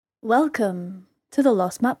Welcome to the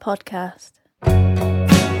Lost Map Podcast.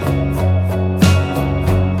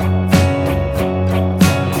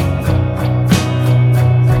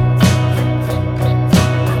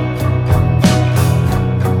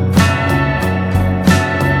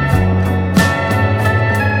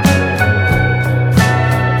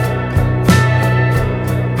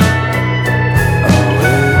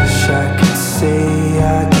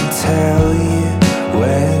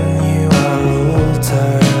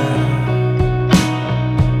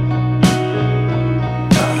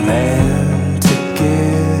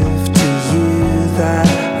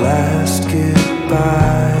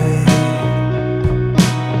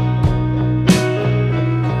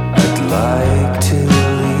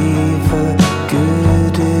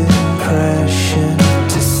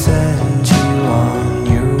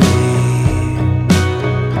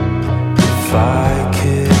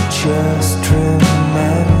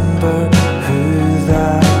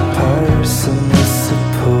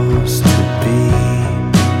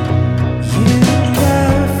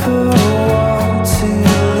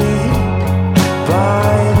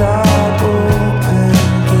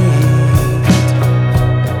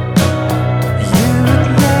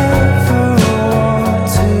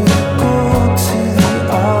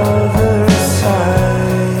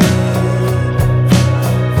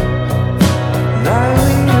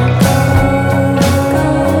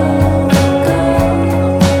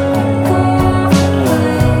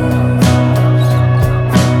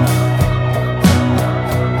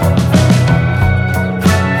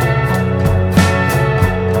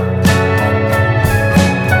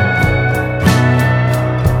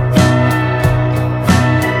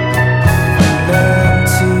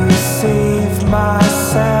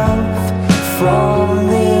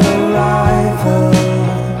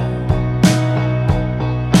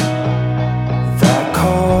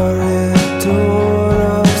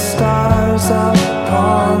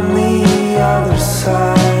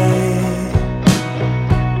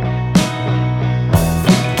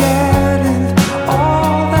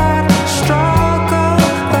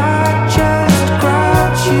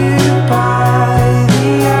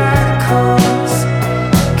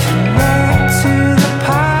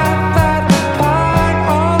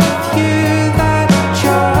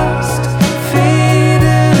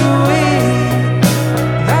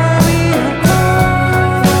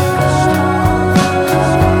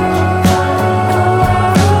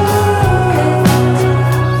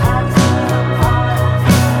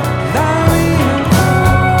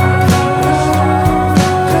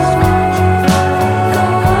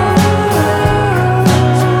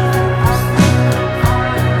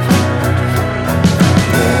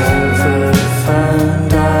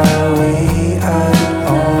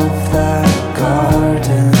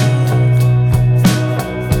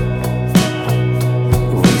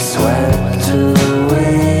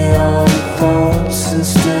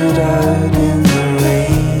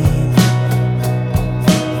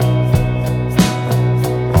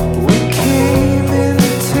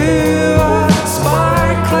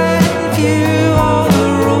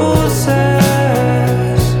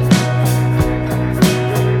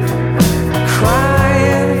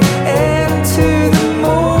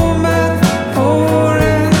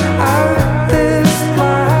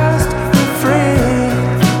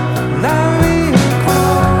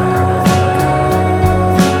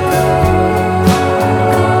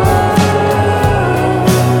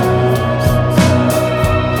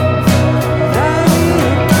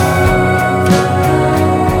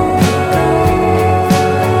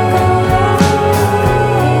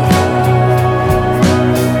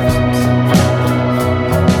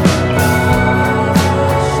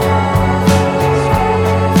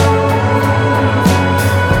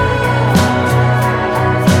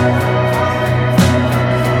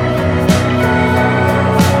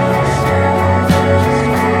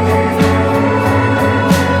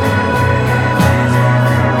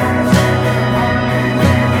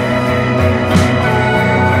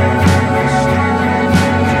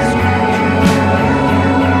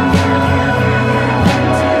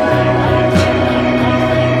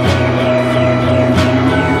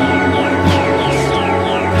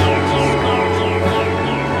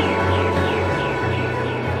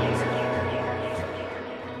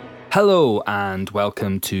 Hello and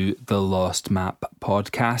welcome to the Lost Map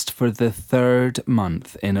Podcast. For the third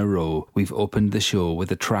month in a row, we've opened the show with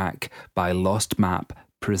a track by Lost Map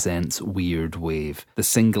Presents Weird Wave, the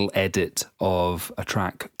single edit of a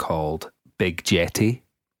track called Big Jetty.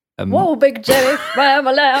 Whoa, Big Jetty, ram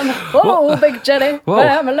a lamb. Whoa, Big Jetty,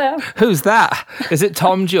 ram a lamb. Who's that? Is it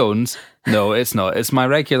Tom Jones? No, it's not. It's my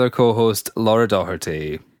regular co-host, Laura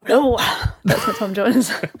Doherty. No, that's my Tom Jones.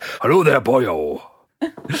 Hello there, boyo.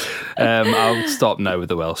 I'll stop now with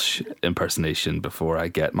the Welsh impersonation before I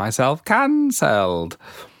get myself cancelled.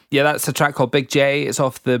 Yeah, that's a track called Big J. It's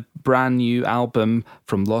off the brand new album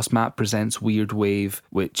from Lost Map Presents Weird Wave,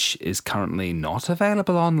 which is currently not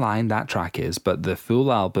available online, that track is, but the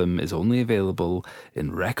full album is only available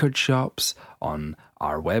in record shops, on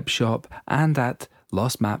our web shop, and at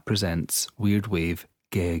Lost Map Presents Weird Wave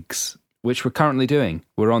gigs, which we're currently doing.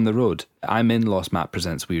 We're on the road. I'm in Lost Map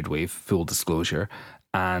Presents Weird Wave, full disclosure,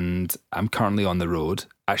 and I'm currently on the road.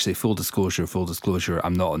 Actually, full disclosure,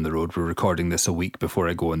 I'm not on the road. We're recording this a week before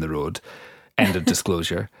I go on the road. End of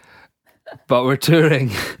disclosure. But we're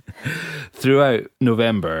touring throughout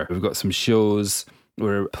November. We've got some shows.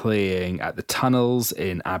 We're playing at the Tunnels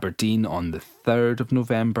in Aberdeen on the 3rd of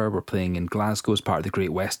November. We're playing in Glasgow as part of the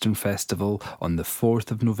Great Western Festival on the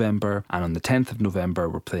 4th of November. And on the 10th of November,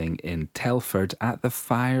 we're playing in Telford at the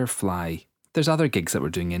Firefly. There's other gigs that we're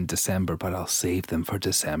doing in December, but I'll save them for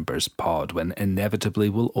December's pod, when inevitably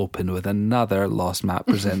we'll open with another Lost Map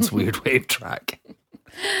Presents Weird Wave track.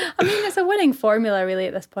 I mean, it's a winning formula really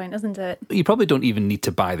at this point, isn't it? You probably don't even need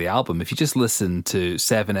to buy the album. If you just listen to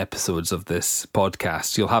 7 episodes of this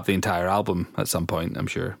podcast, you'll have the entire album at some point, I'm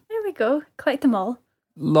sure. There we go. Collect them all.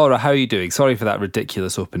 Laura, how are you doing? Sorry for that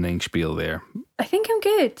ridiculous opening spiel there. I think I'm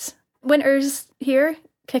good. Winter's here,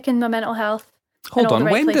 kicking my mental health. Hold on,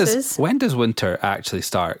 right when does winter actually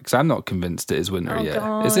start? Because I'm not convinced it is winter yet.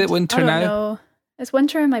 God. Is it winter I don't now? know. It's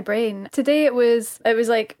winter in my brain. Today it was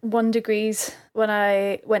like 1 degrees when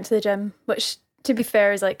I went to the gym, which to be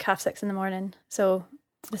fair is like 6:30 in the morning. So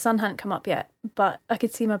the sun hadn't come up yet, but I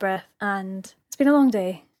could see my breath, and it's been a long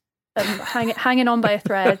day. I'm hanging on by a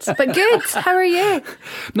thread. But good. How are you?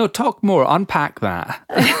 No, talk more. Unpack that.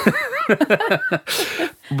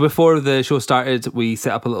 Before the show started, we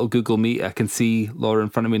set up a little Google Meet. I can see Laura in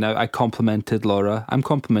front of me now. I complimented Laura. I'm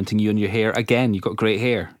complimenting you on your hair again. You've got great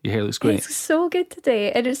hair. Your hair looks great. It's so good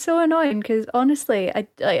today, and it's so annoying because honestly,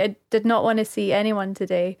 I did not want to see anyone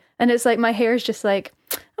today, and it's like my hair's just like,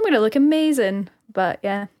 I'm going to look amazing, but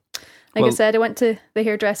yeah. I said, I went to the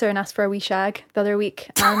hairdresser and asked for a wee shag the other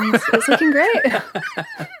week, and it's looking great.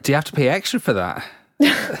 Do you have to pay extra for that?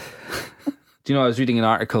 Do you know, I was reading an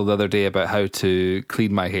article the other day about how to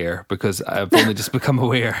clean my hair, because I've only just become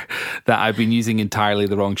aware that I've been using entirely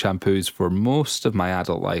the wrong shampoos for most of my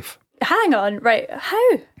adult life. Hang on, right, how?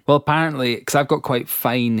 Well, apparently, because I've got quite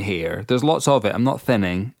fine hair, there's lots of it. I'm not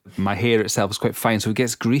thinning. My hair itself is quite fine, so it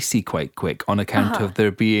gets greasy quite quick on account of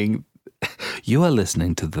there being... You are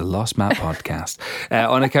listening to the Lost Map podcast.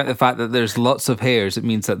 On account of the fact that there's lots of hairs, it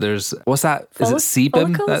means that there's... What's that? Is it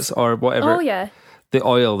sebum? That's, or whatever. Oh, yeah. The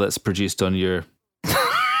oil that's produced on your...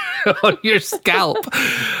 on your scalp.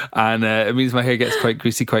 And it means my hair gets quite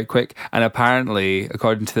greasy quite quick. And apparently,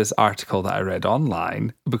 according to this article that I read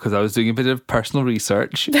online, because I was doing a bit of personal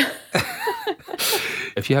research,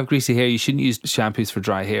 if you have greasy hair, you shouldn't use shampoos for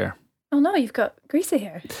dry hair. Oh no, you've got greasy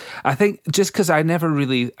hair. I think just because I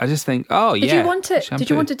just think, oh yeah. Did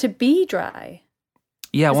you want it to be dry?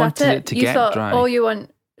 Yeah, I wanted it to get dry. Oh, you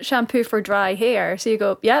want shampoo for dry hair? So you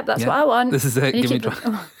go, yeah, that's what I want. This is it. Give me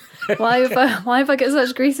dry. Why have I got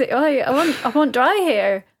such greasy? I want dry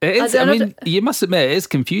hair. It is. I mean, you must admit it is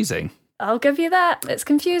confusing. I'll give you that. It's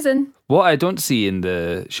confusing. What I don't see in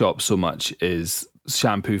the shop so much is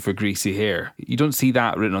shampoo for greasy hair. You don't see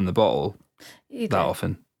that written on the bottle that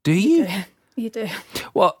often. Do you? You do.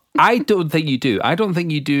 Well, I don't think you do. I don't think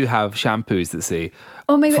you do have shampoos that say...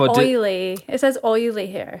 Oh, maybe oily. It says oily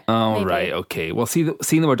hair. Oh, maybe. Right, okay. Well, seeing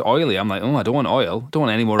the word oily, I'm like, I don't want oil. Don't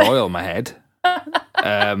want any more oil in my head.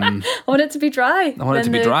 I want it to be dry. I want it to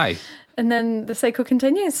be dry. And then the cycle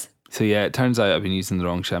continues. So yeah, it turns out I've been using the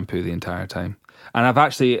wrong shampoo the entire time. And I've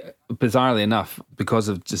actually, bizarrely enough, because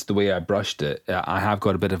of just the way I brushed it, I have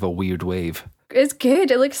got a bit of a weird wave. It's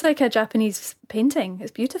good. It looks like a Japanese painting.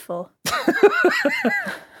 It's beautiful.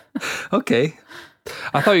 Okay.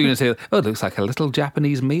 I thought you were going to say, it looks like a little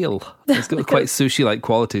Japanese meal. It's got quite sushi-like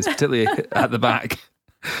qualities, particularly at the back.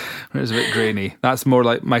 It's a bit grainy. That's more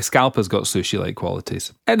like my scalp has got sushi-like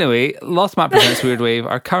qualities. Anyway, Lost Map Presents Weird Wave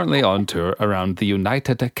are currently on tour around the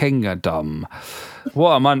United Kingdom.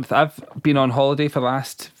 What a month. I've been on holiday for the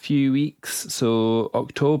last few weeks, so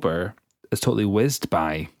October has totally whizzed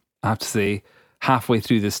by. I have to say, halfway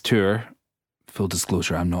through this tour, full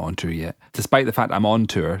disclosure, I'm not on tour yet. Despite the fact I'm on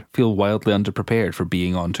tour, feel wildly underprepared for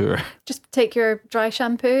being on tour. Just take your dry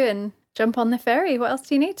shampoo and jump on the ferry. What else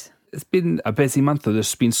do you need? It's been a busy month though.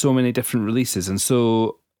 There's been so many different releases. And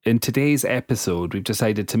so in today's episode, we've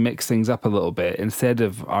decided to mix things up a little bit. Instead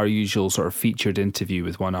of our usual sort of featured interview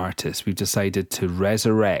with one artist, we've decided to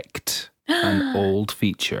resurrect an old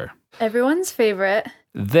feature. Everyone's favourite.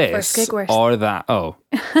 This First gig, worst. or that. Oh,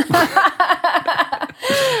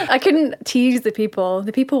 I couldn't tease the people.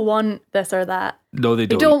 The people want this or that. no, they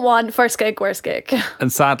They don't. don't want first gig, worst gig.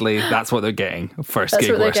 And sadly, that's what they're getting. First That's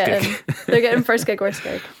gig, what they're worst getting. gig. They're getting first gig, worst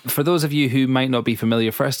gig. For those of you who might not be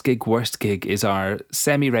familiar, First Gig, Worst Gig is our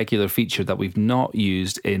semi-regular feature that we've not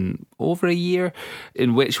used in over a year,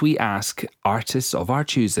 in which we ask artists of our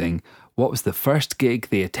choosing what was the first gig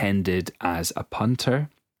they attended as a punter,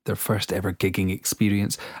 their first ever gigging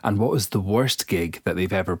experience, and what was the worst gig that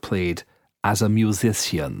they've ever played as a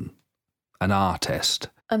musician, an artist.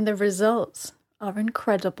 And the results are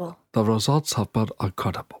incredible. The results have been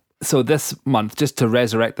incredible. So this month, just to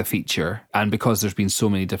resurrect the feature, and because there's been so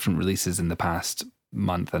many different releases in the past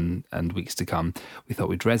month and weeks to come, we thought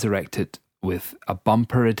we'd resurrect it with a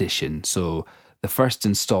bumper edition. So the first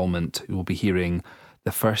installment, we'll be hearing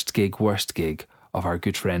the first gig, worst gig of our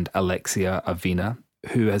good friend Alexia Avina,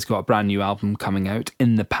 who has got a brand new album coming out,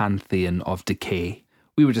 In the Pantheon of Decay.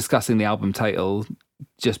 We were discussing the album title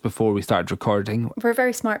just before we started recording. We're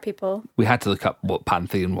very smart people. We had to look up what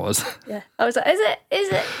Pantheon was. Yeah. I was like, is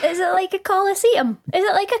it like a coliseum? Is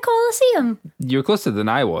it like a coliseum? You were closer than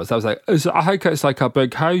I was. I was like, I think it's like a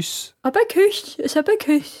big house. A big house. It's a big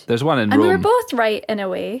house. There's one in And Rome. we were both right in a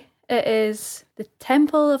way. It is the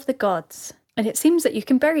Temple of the Gods. And it seems that you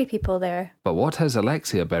can bury people there. But what has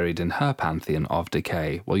Alexia buried in her Pantheon of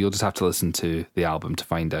Decay? Well, you'll just have to listen to the album to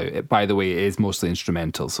find out. It, by the way, it is mostly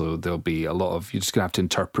instrumental, so there'll be a lot of... You're just going to have to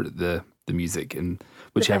interpret the music in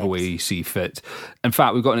whichever way you see fit. In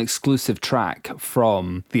fact, we've got an exclusive track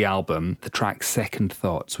from the album, the track Second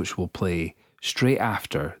Thoughts, which we'll play straight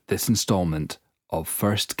after this instalment of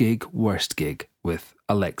First Gig, Worst Gig with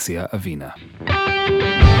Alexia Avina.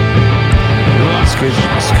 Excuse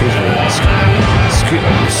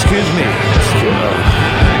me.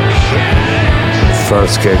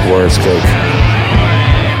 First gig, worst gig.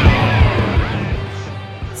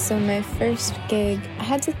 So my first gig, I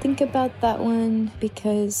had to think about that one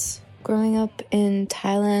because growing up in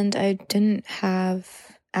Thailand, I didn't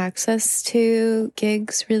have access to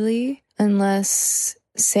gigs really, unless,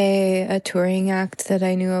 say, a touring act that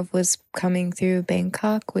I knew of was coming through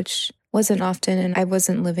Bangkok, which wasn't often, and I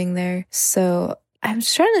wasn't living there. So I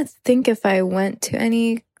was trying to think if I went to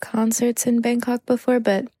any concerts in Bangkok before,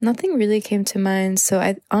 but nothing really came to mind. So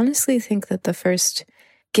I honestly think that the first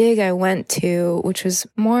gig I went to, which was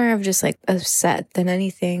more of just like a set than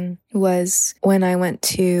anything, was when I went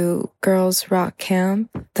to Girls Rock Camp.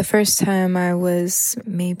 The first time I was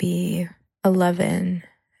maybe 11.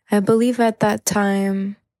 I believe at that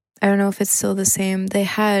time, I don't know if it's still the same, they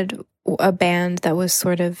had a band that was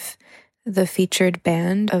sort of the featured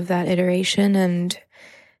band of that iteration, and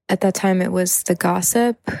at that time it was The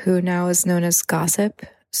Gossip, who now is known as Gossip.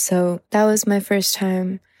 So that was my first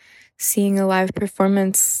time seeing a live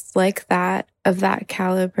performance like that, of that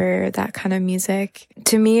caliber, that kind of music.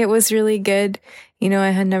 To me, it was really good. You know,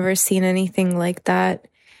 I had never seen anything like that,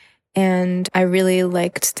 and I really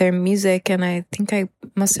liked their music, and I think I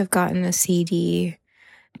must have gotten a CD.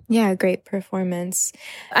 Yeah, great performance.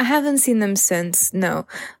 I haven't seen them since, no.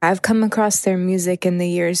 I've come across their music in the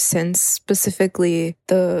years since, specifically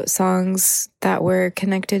the songs that were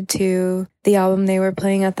connected to the album they were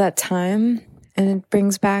playing at that time. And it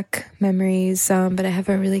brings back memories, but I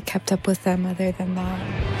haven't really kept up with them other than that.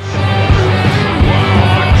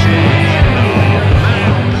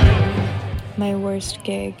 My worst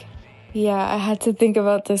gig. Yeah, I had to think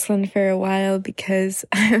about this one for a while because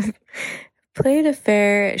I've played a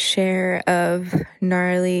fair share of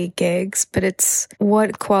gnarly gigs, but it's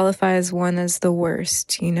what qualifies one as the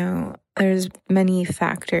worst, you know? There's many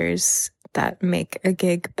factors that make a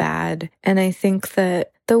gig bad, and I think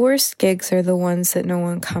that the worst gigs are the ones that no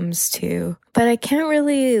one comes to. But I can't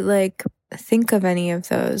really, think of any of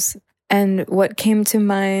those. And what came to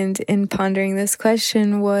mind in pondering this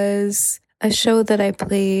question was a show that I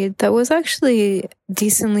played that was actually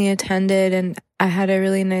decently attended, and I had a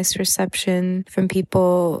really nice reception from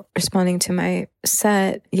people responding to my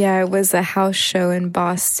set. Yeah, it was a house show in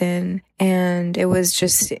Boston, and it was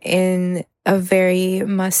just in a very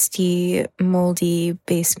musty, moldy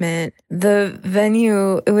basement. The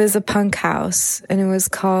venue, it was a punk house, and it was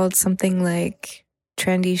called something like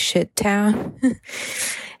Trendy Shit Town.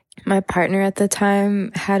 My partner at the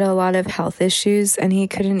time had a lot of health issues, and he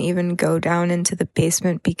couldn't even go down into the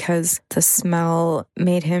basement because the smell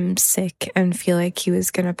made him sick and feel like he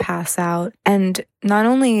was going to pass out. And not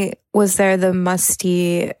only was there the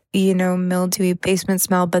musty, mildewy basement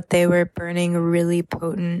smell, but they were burning really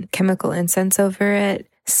potent chemical incense over it.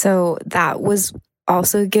 So that was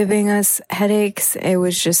also giving us headaches. It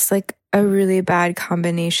was just like a really bad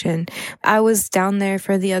combination. I was down there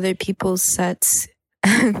for the other people's sets.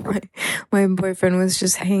 My boyfriend was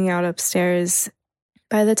just hanging out upstairs.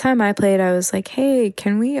 By the time I played, I was like, hey,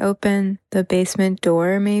 can we open the basement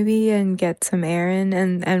door maybe and get some air in?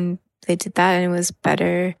 And they did that and it was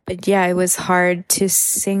better. But yeah, it was hard to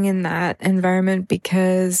sing in that environment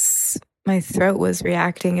because my throat was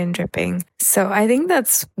reacting and dripping. So I think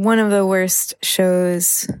that's one of the worst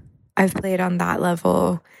shows I've played on that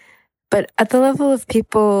level. But at the level of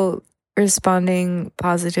people responding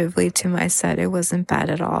positively to my set, it wasn't bad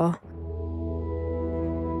at all.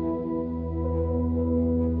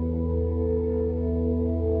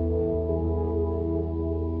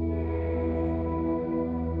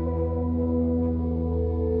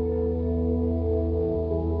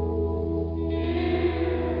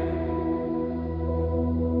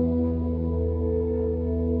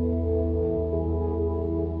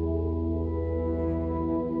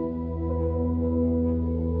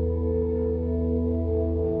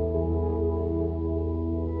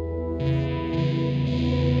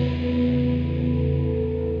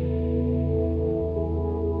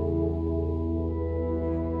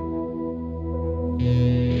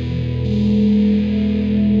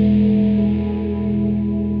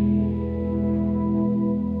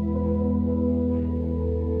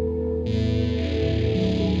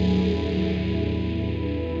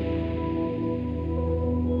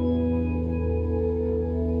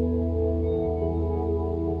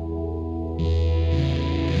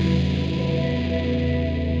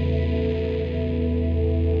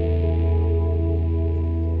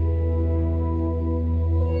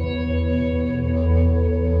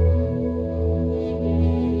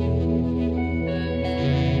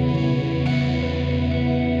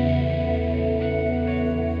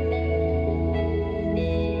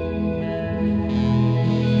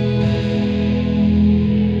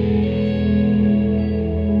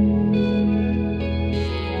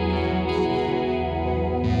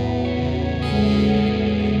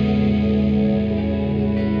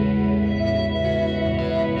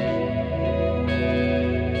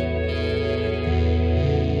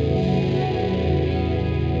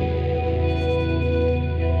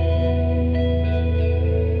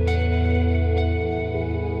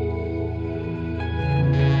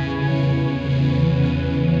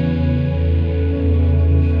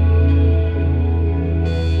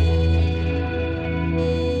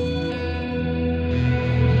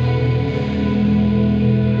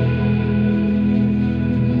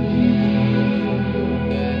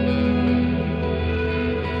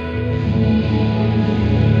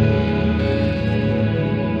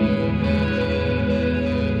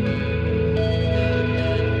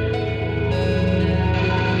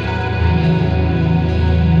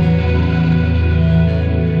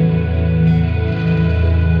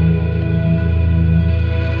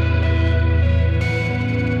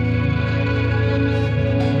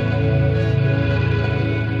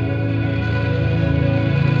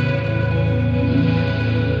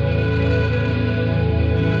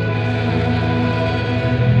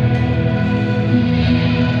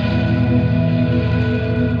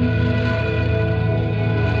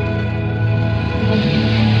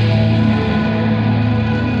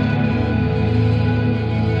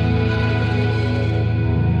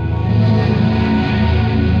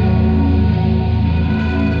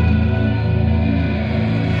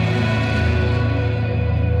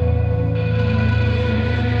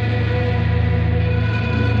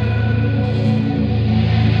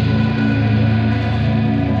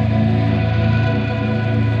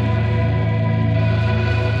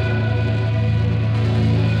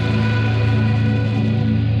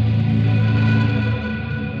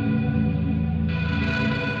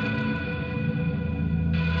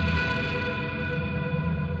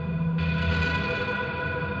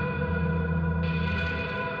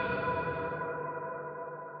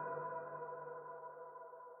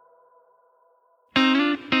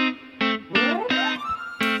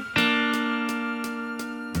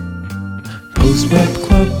 Post-Map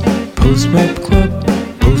Club, Post-Map Club,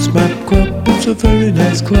 Post-Map Club, it's a very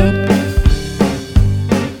nice club.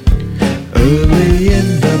 Early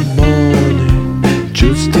in the morning,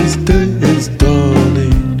 just as day is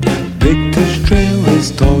dawning, Pictish Trail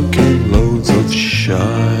is talking loads of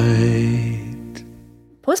shite.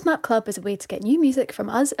 Postmap Club is a way to get new music from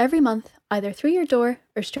us every month, either through your door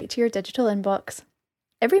or straight to your digital inbox.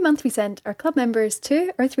 Every month we send our club members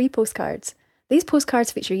 2 or 3 postcards. These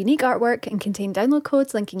postcards feature unique artwork and contain download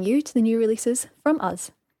codes linking you to the new releases from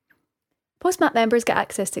us. Postmap members get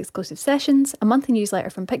access to exclusive sessions, a monthly newsletter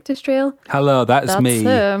from Pictish Trail. Hello, that's me.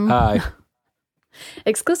 Him. Hi.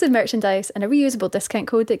 exclusive merchandise, and a reusable discount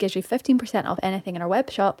code that gives you 15% off anything in our web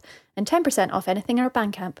shop and 10% off anything in our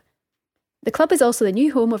Bandcamp. The club is also the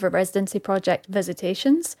new home of our residency project,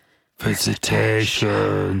 Visitations,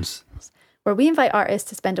 where we invite artists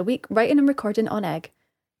to spend a week writing and recording on Egg.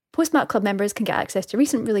 Postmap Club members can get access to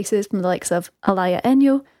recent releases from the likes of Alaya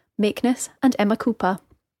Enyo, Makeness, and Emma Koopa.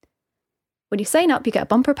 When you sign up, you get a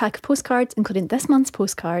bumper pack of postcards, including this month's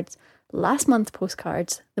postcards, last month's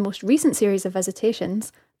postcards, the most recent series of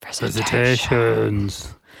Visitations,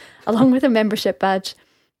 along with a membership badge.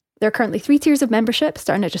 There are currently 3 tiers of membership,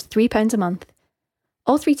 starting at just £3 a month.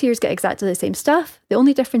 All 3 tiers get exactly the same stuff. The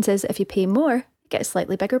only difference is if you pay more, you get a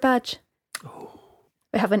slightly bigger badge.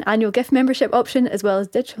 We have an annual gift membership option as well as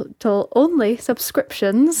digital-only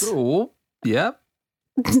subscriptions. Oh, yeah.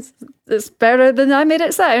 It's better than I made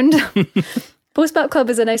it sound. Postmap Club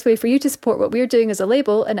is a nice way for you to support what we're doing as a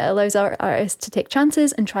label, and it allows our artists to take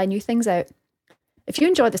chances and try new things out. If you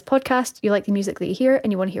enjoy this podcast, you like the music that you hear,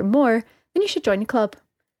 and you want to hear more, then you should join the club.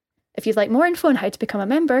 If you'd like more info on how to become a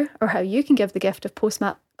member, or how you can give the gift of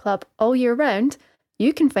Postmap Club all year round,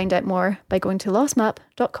 you can find out more by going to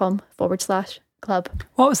lostmap.com/club.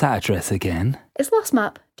 What was that address again? It's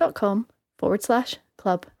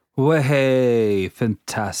lostmap.com/club. Way,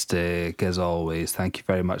 fantastic as always. Thank you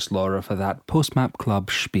very much, Laura, for that Postmap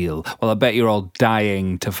Club spiel. Well, I bet you're all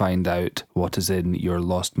dying to find out what is in your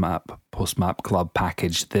Lost Map Postmap Club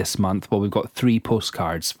package this month. Well, we've got 3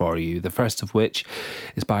 postcards for you. The first of which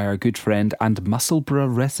is by our good friend and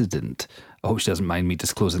Musselburgh resident. I hope she doesn't mind me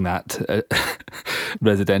disclosing that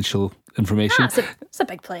residential information. It's a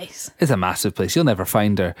big place. It's a massive place. You'll never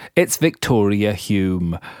find her. It's Victoria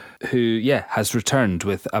Hume, who, has returned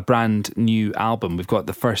with a brand new album. We've got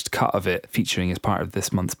the first cut of it featuring as part of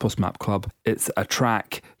this month's Postmap Club. It's a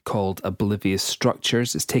track called Oblivious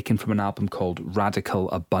Structures. It's taken from an album called Radical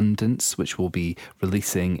Abundance, which will be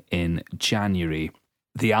releasing in January.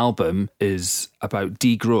 The album is about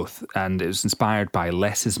degrowth, and it was inspired by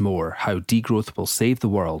Less is More, How Degrowth Will Save the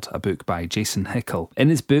World, a book by Jason Hickel. In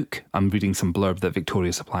his book, I'm reading some blurb that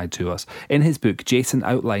Victoria supplied to us. In his book, Jason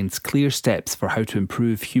outlines clear steps for how to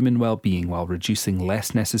improve human well-being while reducing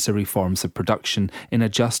less necessary forms of production in a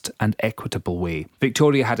just and equitable way.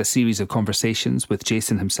 Victoria had a series of conversations with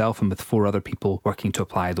Jason himself and with 4 other people working to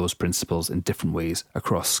apply those principles in different ways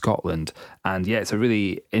across Scotland. And it's a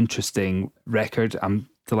really interesting record. I'm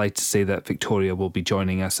delighted to say that Victoria will be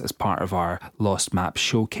joining us as part of our Lost Map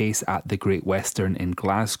showcase at the Great Western in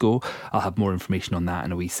Glasgow. I'll have more information on that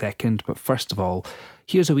in a wee second, but first of all,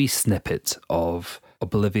 here's a wee snippet of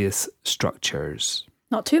Oblivious Structures.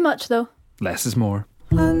 Not too much, though. Less is more.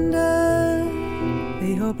 Under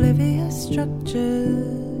the oblivious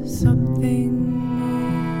structures, something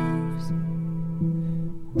moves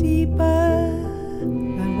deeper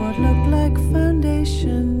than what looked like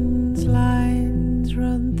foundations. Lines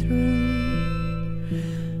run through,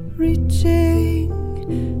 reaching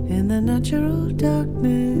in the natural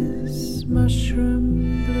darkness.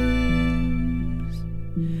 Mushroom blooms,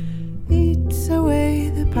 eats away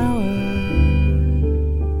the power.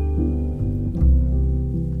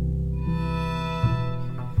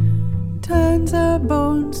 Turns our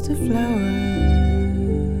bones to flowers.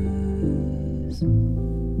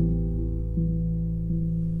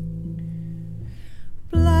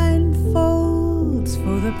 Blindfolds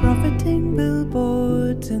for the profiting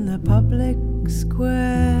billboards in the public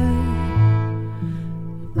square.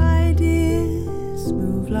 Ideas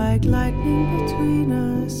move like lightning between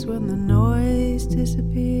us when the noise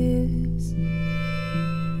disappears.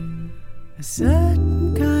 A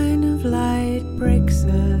certain kind of light breaks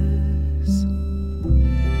us.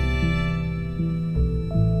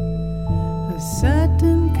 A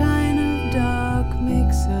certain kind of dark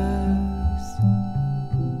makes us.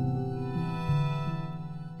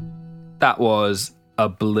 That was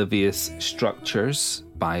Oblivious Structures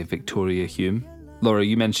by Victoria Hume. Laura,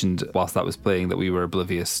 you mentioned whilst that was playing that we were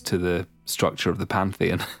oblivious to the structure of the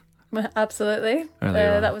Pantheon. Absolutely.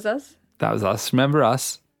 That was us. That was us. Remember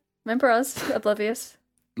us. Remember us, oblivious.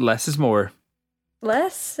 Less is more.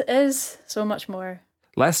 Less is so much more.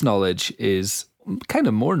 Less knowledge is kind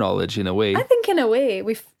of more knowledge in a way. I think in a way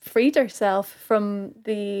we've freed ourselves from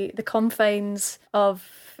the confines of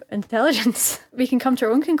intelligence. We can come to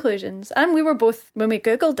our own conclusions. And we were both, when we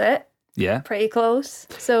Googled it, pretty close.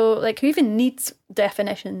 So, who even needs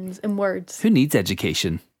definitions and words? Who needs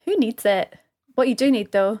education? Who needs it? What you do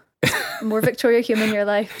need, though, more Victoria Hume in your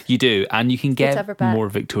life. You do, and you can get more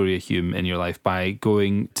Victoria Hume in your life by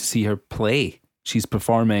going to see her play. She's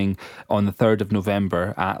performing on the 3rd of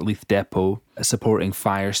November at Leith Depot, supporting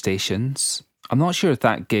fire stations. I'm not sure if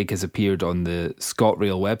that gig has appeared on the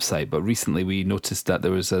ScotRail website, but recently we noticed that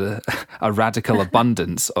there was a radical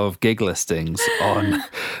abundance of gig listings on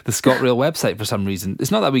the ScotRail website for some reason. It's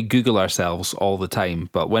not that we Google ourselves all the time,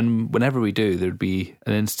 but whenever we do, there'd be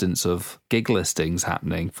an instance of gig listings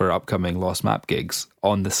happening for upcoming Lost Map gigs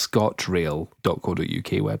on the scotrail.co.uk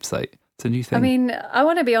website. It's a new thing. I mean, I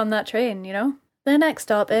want to be on that train, you know? The next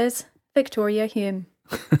stop is Victoria Hume.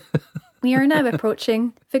 We are now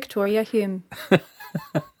approaching Victoria Hume.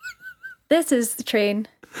 This is the train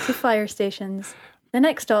to fire stations. The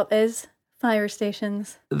next stop is fire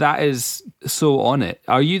stations. That is so on it.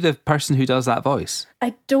 Are you the person who does that voice?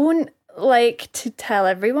 I don't like to tell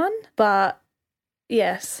everyone, but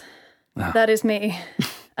yes, that is me.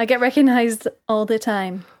 I get recognised all the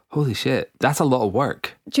time. Holy shit, that's a lot of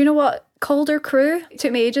work. Do you know what? Calder Crew? It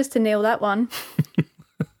took me ages to nail that one.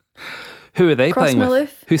 Who are they Cross playing with?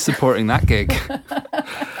 Maloof. Who's supporting that gig?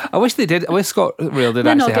 I wish they did. I wish ScotRail did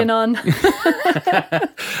They're actually knocking on. I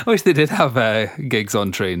wish they did have gigs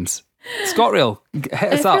on trains. ScotRail, hit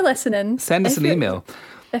us If up. you're listening, Send us an email.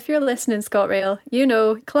 If you're listening, ScotRail, you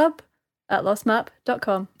know,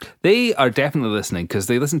 club@lostmap.com. They are definitely listening because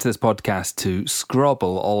they listen to this podcast to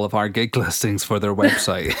scrobble all of our gig listings for their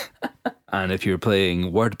website. And if you're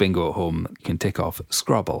playing word bingo at home, you can tick off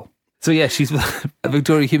scrobble. So yeah,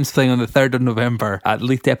 Victoria Hume's playing on the 3rd of November at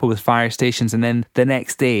Leith Depot with fire stations, and then the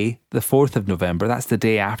next day, the 4th of November, that's the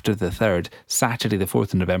day after the 3rd, Saturday the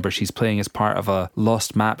 4th of November, she's playing as part of a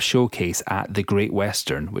Lost Map showcase at the Great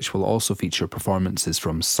Western, which will also feature performances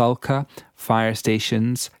from Sulka, Fire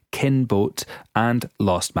Stations, Kinboat, and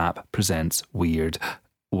Lost Map presents Weird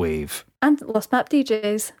Wave. And Lost Map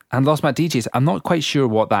DJs. And Lost Map DJs, I'm not quite sure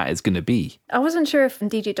what that is going to be. I wasn't sure if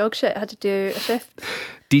DJ Dogshit had to do a shift.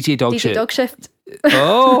 DJ DJ Dogshit. Dog Shift.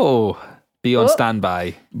 Oh, be on Oh.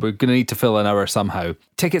 standby. We're going to need to fill an hour somehow.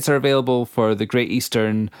 Tickets are available for the Great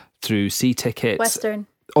Eastern through C Tickets. Western.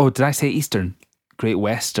 Oh, did I say Eastern? Great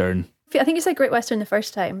Western. I think you said Great Western the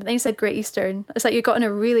first time, but then you said Great Eastern. It's like you got on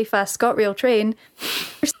a really fast ScotRail train.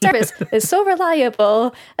 Your service is so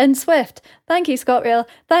reliable and swift. Thank you, ScotRail.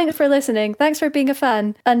 Thanks for listening. Thanks for being a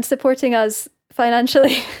fan and supporting us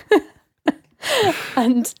financially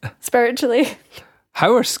and spiritually.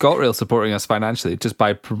 How are ScotRail supporting us financially? Just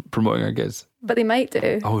by promoting our gigs? But they might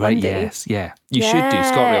do. Oh, one right, day. yes. Yeah. You should do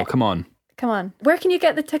ScotRail. Come on. Come on. Where can you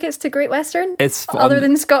get the tickets to Great Western? It's other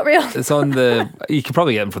than ScotRail. It's on you can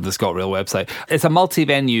probably get them from the ScotRail website. It's a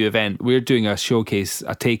multi-venue event. We're doing a showcase,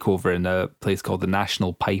 a takeover in a place called the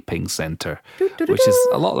National Piping Centre, which is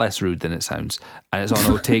a lot less rude than it sounds. And it's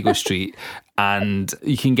on Otago Street. And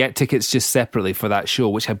you can get tickets just separately for that show,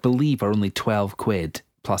 which I believe are only 12 quid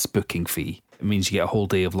plus booking fee. It means you get a whole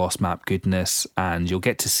day of Lost Map goodness, and you'll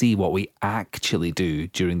get to see what we actually do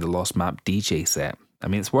during the Lost Map DJ set. I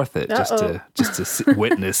mean, it's worth it just to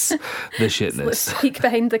witness the shitness. Let's peek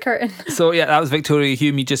behind the curtain. So yeah, that was Victoria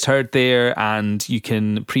Hume you just heard there, and you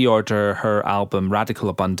can pre-order her album Radical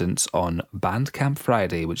Abundance on Bandcamp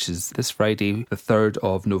Friday, which is this Friday, the 3rd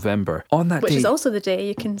of November. On that Which day, is also the day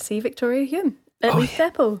you can see Victoria Hume at Leith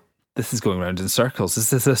Depot. this is going round in circles. Is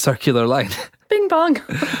this a circular line? Bing bong.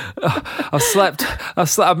 I've slept.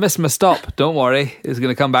 I've missed my stop. Don't worry, it's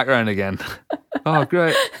going to come back round again. Oh,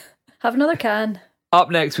 great. Have another can. Up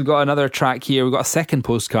next, we've got another track here. We've got a second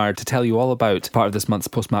postcard to tell you all about. Part of this month's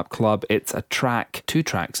Postmap Club. It's a track, 2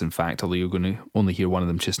 tracks in fact, although you're going to only hear one of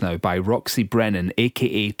them just now, by Roxy Brennan,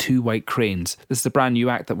 aka Two White Cranes. This is a brand new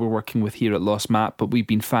act that we're working with here at Lost Map, but we've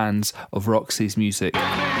been fans of Roxy's music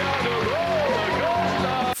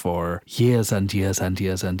for years and years and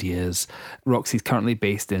years and years. Roxy's currently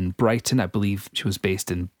based in Brighton. I believe she was based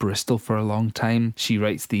in Bristol for a long time. She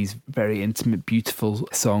writes these very intimate, beautiful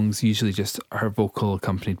songs, usually just her vocal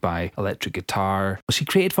accompanied by electric guitar. She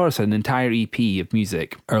created for us an entire EP of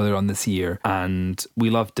music earlier on this year, and we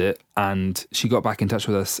loved it. And she got back in touch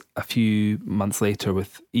with us a few months later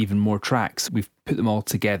with even more tracks. We've put them all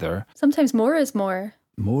together. Sometimes more is more.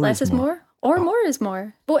 Less is more. Or more is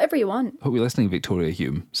more. Whatever you want. Hope you're listening, Victoria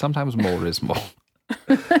Hume. Sometimes more is more.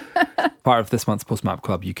 Part of this month's Postmap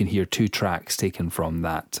Club, you can hear 2 tracks taken from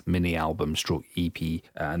that mini album stroke EP,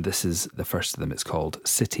 and this is the first of them. It's called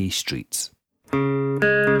City Streets.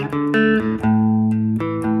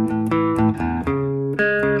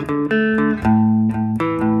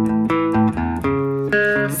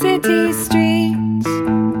 City streets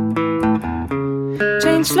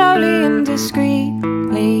change slowly and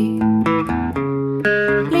discreetly.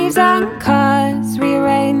 Leaves and cars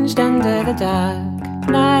rearranged under the dark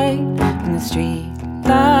night in the street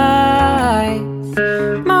lights.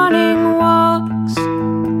 Morning walks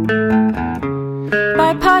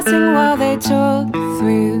bypassing while they talk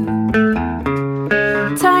through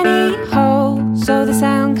tiny hole so the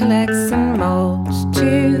sound collects and molds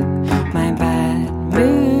to my bad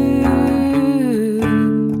mood.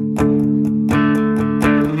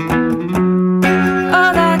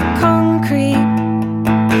 All that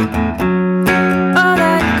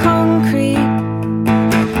concrete,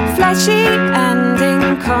 flashy and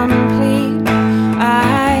incomplete,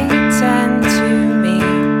 I tend to meet.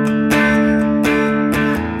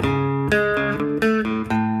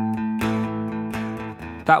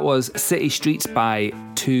 That was City Streets by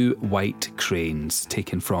Two White Cranes,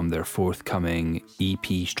 taken from their forthcoming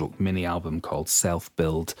EP/mini album called Self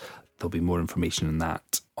Build. There'll be more information on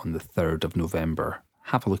that on the 3rd of November.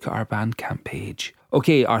 Have a look at our Bandcamp page.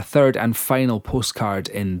 Okay, our third and final postcard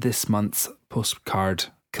in this month's postcard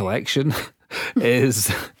collection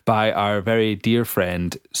is by our very dear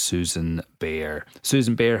friend Susan Bear.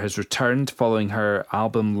 Susan Bear has returned following her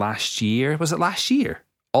album last year. Was it last year?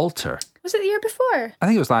 Alter. Was it the year before? I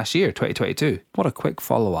think it was last year, 2022. What a quick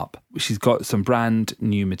follow-up. She's got some brand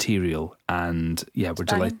new material and yeah, we're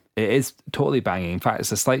delighted. It is totally banging. In fact,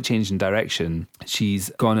 it's a slight change in direction.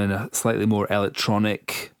 She's gone in a slightly more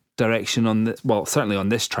electronic direction on this. Well, certainly on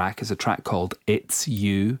this track is a track called It's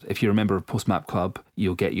You. If you remember Postmap Club,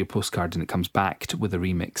 you'll get your postcard and it comes back with a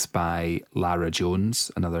remix by Lara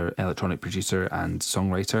Jones, another electronic producer and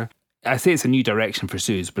songwriter. I say it's a new direction for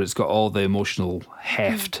Suze, but it's got all the emotional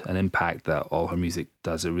heft and impact that all her music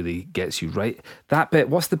does. It really gets you right. That bit,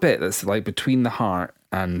 what's the bit that's like between the heart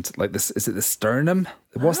and like this? Is it the sternum?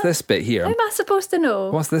 What's this bit here? How am I supposed to know?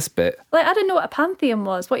 What's this bit? Like, I didn't know what a pantheon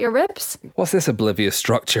was. What, your ribs? What's this oblivious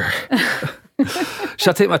structure? Shall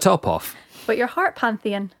I take my top off? What, your heart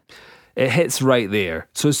pantheon? It hits right there.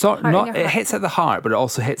 So it's not Heart in your it heart. hits at the heart, but it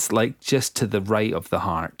also hits like just to the right of the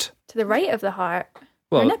heart. To the right of the heart?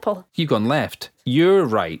 Well, your nipple? You've gone left. Your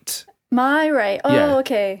right. My right. Oh, Yeah.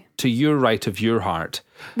 okay. To your right of your heart.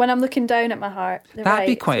 When I'm looking down at my heart. The That'd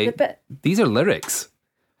be right. So quite... the bit, These are lyrics.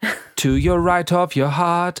 To your right of your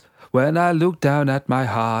heart, when I look down at my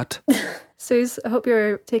heart. Suze, I hope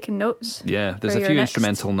you're taking notes. Yeah, there's For a your few next-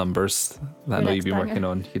 instrumental numbers that I your know next you've been banger. working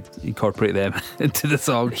on. You could incorporate them into the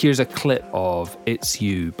song. Here's a clip of It's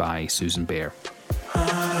You by Susan Bear.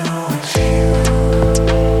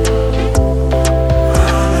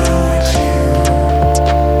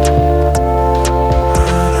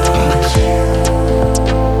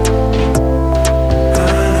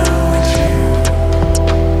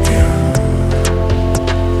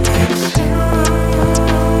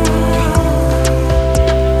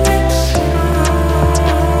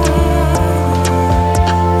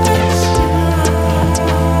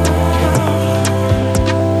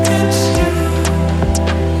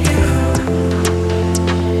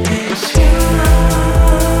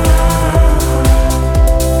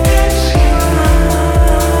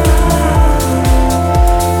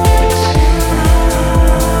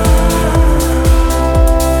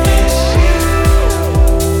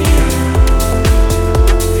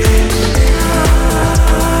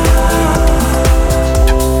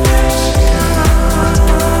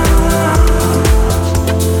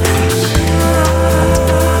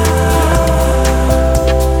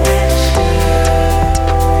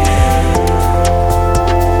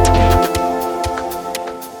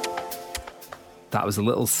 That was a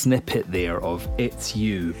little snippet there of It's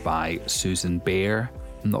You by Susan Bear.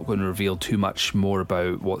 I'm not going to reveal too much more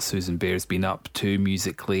about what Susan Bear's been up to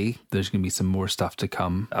musically. There's going to be some more stuff to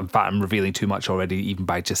come. In fact, I'm revealing too much already even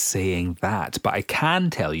by just saying that. But I can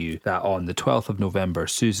tell you that on the 12th of November,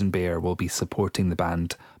 Susan Bear will be supporting the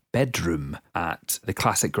band Bedroom at the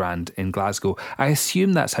Classic Grand in Glasgow. I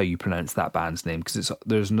assume that's how you pronounce that band's name because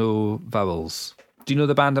there's no vowels. Do you know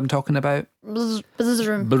the band I'm talking about? Maybe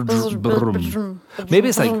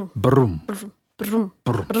it's like Brum.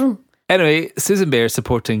 Anyway, Susan Bear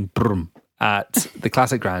supporting Brum at the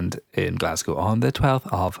Classic Grand in Glasgow on the 12th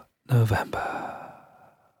of November.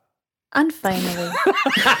 And finally,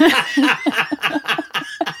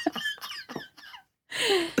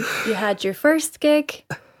 you had your first gig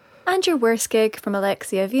and your worst gig from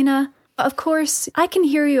Alexia Vina. But of course, I can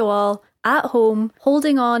hear you all at home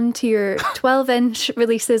holding on to your 12-inch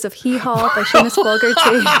releases of Hee Haw by Seamus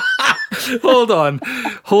Fogarty. Hold on.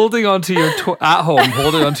 Holding on to your at home,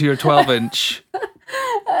 holding on to your 12-inch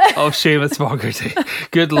of Seamus Fogarty.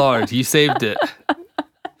 Good Lord, you saved it.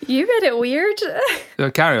 You made it weird.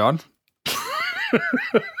 Carry on.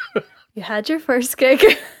 You had your first gig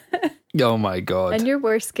Oh my God. and your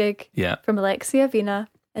worst gig Yeah. from Alexia Vina.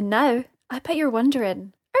 And now, I bet you're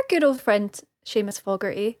wondering, our good old friend Seamus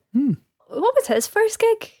Fogarty, what was his first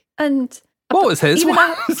gig? And What was his even,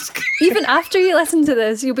 worst? even after you listen to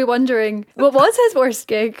this, you'll be wondering, what was his worst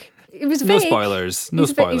gig? It was No fake. spoilers. No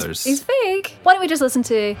He's spoilers. He's fake. Why don't we just listen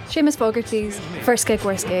to Seamus Fogarty's First Gig,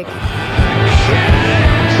 Worst Gig?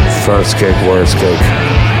 First gig, worst gig.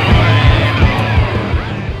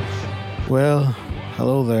 Well,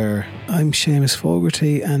 hello there. I'm Seamus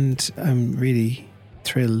Fogarty, and I'm really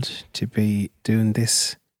thrilled to be doing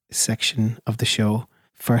this section of the show.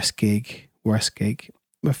 First gig, worst gig.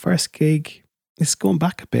 My first gig is going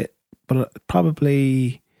back a bit, but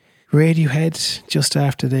probably Radiohead, just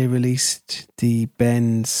after they released the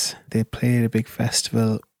Bends. They played a big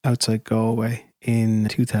festival outside Galway in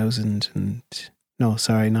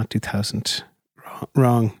 1996.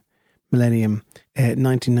 Wrong. Millennium.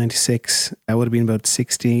 1996. I would have been about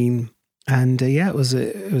 16. And it was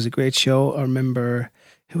a great show. I remember,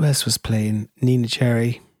 who else was playing? Nina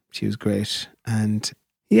Cherry. She was great. And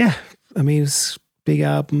yeah, I mean, it was a big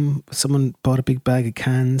album. Someone bought a big bag of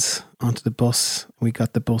cans onto the bus. We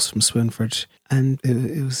got the bus from Swinford, and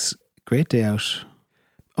it was a great day out.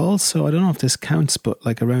 Also, I don't know if this counts, but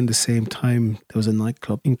like around the same time, there was a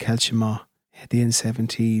nightclub in Kelchamaw at the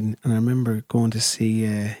N17, and I remember going to see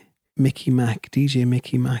DJ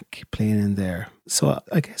Mickey Mac playing in there. So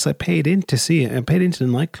I guess I paid in to see it. I paid into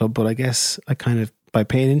the nightclub, but I guess by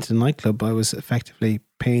paying into the nightclub, I was effectively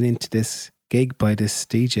paying into this gig by this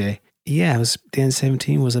DJ. Yeah, the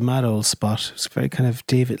N17 was a mad old spot. It was very kind of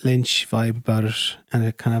David Lynch vibe about it, and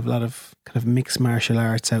a lot of mixed martial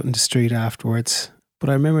arts out in the street afterwards. But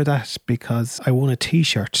I remember that because I won a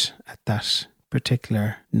t-shirt at that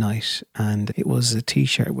particular night, and it was a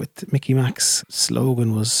t-shirt with Mickey Mac's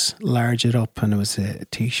slogan was "Large It Up," and it was a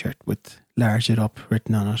t-shirt with "Large It Up"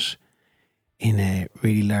 written on it in a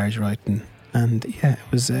really large writing. And yeah,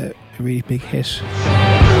 it was a really big hit.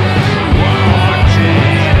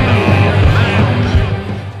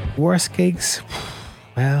 Worst gigs?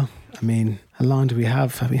 Well, I mean, how long do we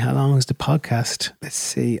have? How long is the podcast? Let's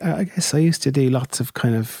see. I guess I used to do lots of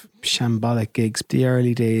kind of shambolic gigs. The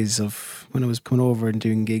early days of when I was coming over and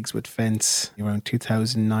doing gigs with Fence around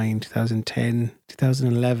 2009, 2010,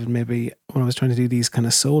 2011 maybe, when I was trying to do these kind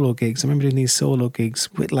of solo gigs. I remember doing these solo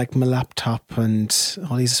gigs with like my laptop and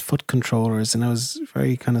all these foot controllers, and I was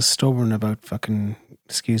very kind of stubborn about fucking,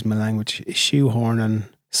 excuse my language, shoehorning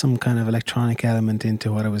some kind of electronic element into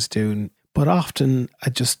what I was doing. But often I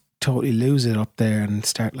just totally lose it up there and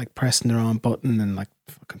start like pressing the wrong button and like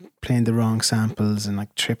fucking playing the wrong samples and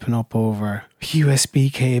like tripping up over USB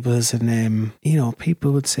cables. And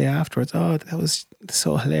people would say afterwards, "Oh, that was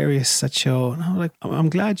so hilarious, that show." And I'm like, I'm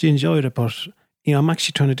glad you enjoyed it, but I'm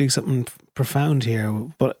actually trying to do something profound here.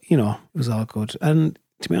 But it was all good. And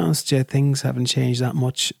to be honest, things haven't changed that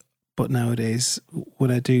much. But nowadays,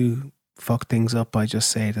 when I do fuck things up, I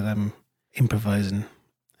just say that I'm improvising.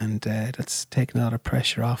 And that's taken a lot of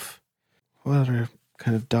pressure off. What other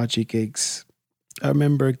kind of dodgy gigs? I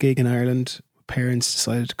remember a gig in Ireland. Parents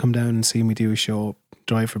decided to come down and see me do a show,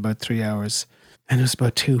 drive for about 3 hours. And there was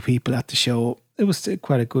about 2 people at the show. It was still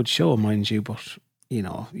quite a good show, mind you, but,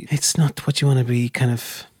 it's not what you want to be kind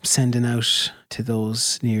of sending out to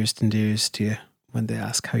those nearest and dearest to you when they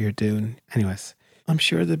ask how you're doing. Anyways, I'm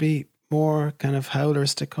sure there'll be more kind of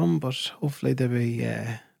howlers to come, but hopefully there'll be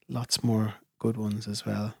lots more good ones as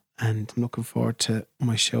well. And I'm looking forward to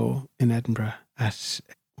my show in Edinburgh at,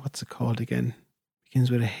 what's it called again?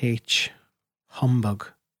 Begins with a H. Humbug.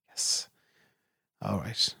 Yes. All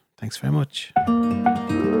right. Thanks very much.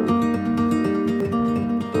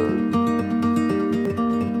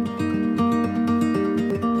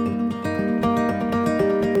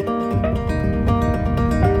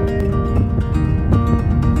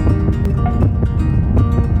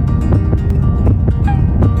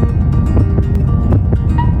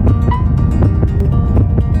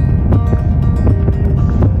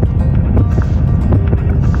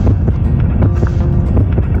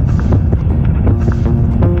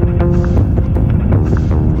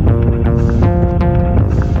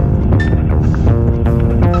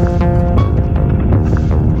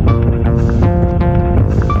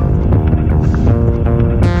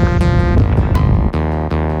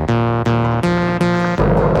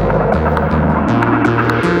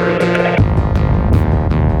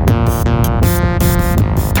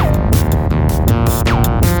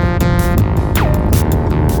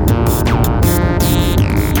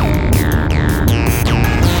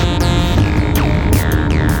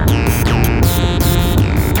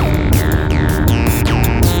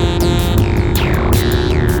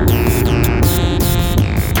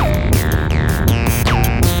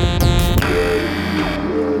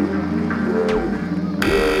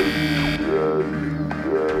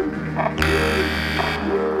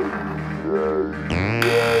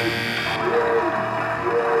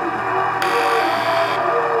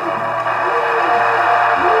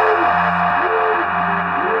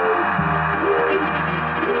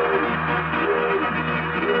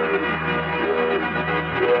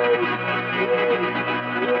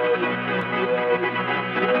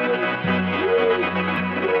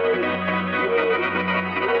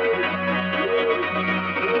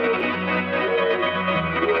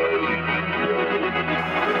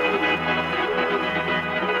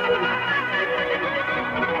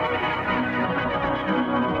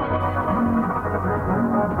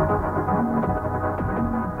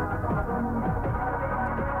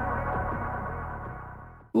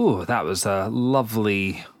 Oh, that was a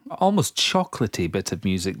lovely, almost chocolatey bit of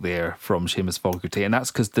music there from Seamus Fogarty, and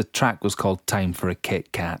that's because the track was called Time for a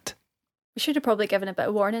Kit Kat. We should have probably given a bit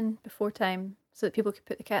of warning before time so that people could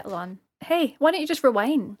put the kettle on. Hey, why don't you just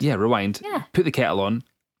rewind? Yeah, rewind. Yeah. Put the kettle on.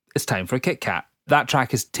 It's time for a Kit Kat. That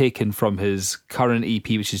track is taken from his current EP,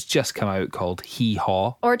 which has just come out, called Hee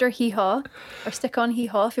Haw. Order Hee Haw, or stick on Hee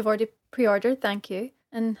Haw if you've already pre-ordered, thank you.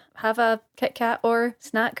 And have a Kit Kat or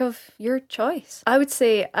snack of your choice. I would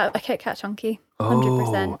say a Kit Kat Chunky,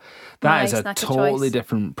 100%. Oh, that is a snack of totally choice.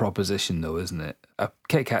 different proposition though, isn't it? A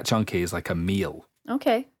Kit Kat Chunky is like a meal.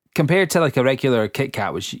 Okay. Compared to like a regular Kit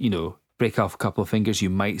Kat, which, you know, break off a couple of fingers, you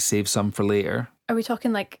might save some for later. Are we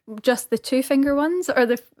talking like just the 2-finger ones or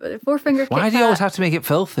the 4-finger Kit Kat? Why do you always have to make it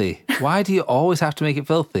filthy? Why do you always have to make it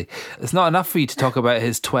filthy? It's not enough for you to talk about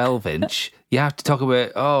his 12-inch. You have to talk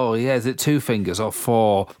about, oh, yeah, is it 2 fingers or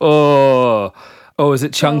 4? Oh, is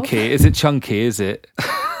it chunky? Is it chunky? Is it?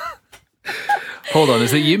 Hold on,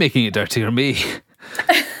 is it you making it dirty or me?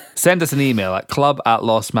 Send us an email at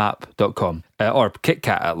club@lostmap.com or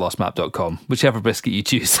kitkat@lostmap.com, whichever biscuit you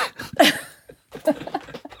choose.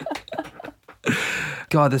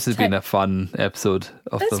 God, this has been a fun episode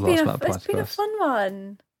of the Lost Map podcast. It's been a fun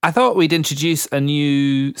one. I thought we'd introduce a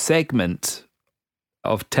new segment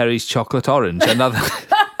of Terry's Chocolate Orange. Another.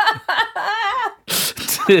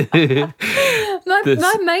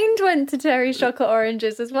 My mind went to Terry's Chocolate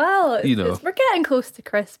Oranges as well. You know. We're getting close to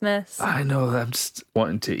Christmas. I know, I'm just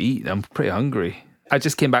wanting to eat. I'm pretty hungry. I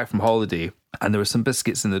just came back from holiday and there were some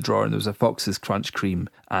biscuits in the drawer and there was a Fox's Crunch Cream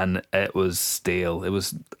and it was stale. It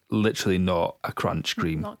was literally not a Crunch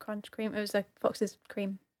Cream. Not Crunch Cream. It was a Fox's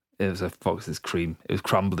Cream. It was a Fox's Cream. It was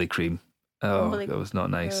crumbly cream. Oh, Crumbly. that was not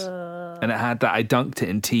nice. And it had that, I dunked it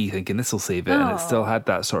in tea thinking this will save it. And it still had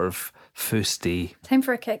that sort of fusty. Time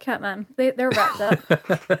for a Kit Kat, man. They're wrapped up.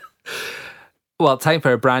 Well, time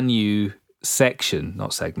for a brand new section,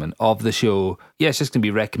 not segment, of the show. Yeah, it's just going to be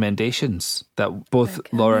recommendations that both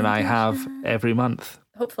Laura and I have every month.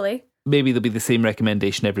 Hopefully. Maybe there'll be the same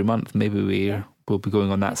recommendation every month. Maybe we'll be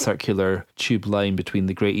going on that circular tube line between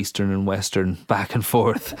the Great Eastern and Western, back and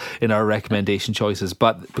forth in our recommendation choices.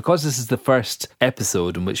 But because this is the first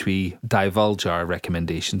episode in which we divulge our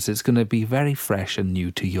recommendations, it's going to be very fresh and new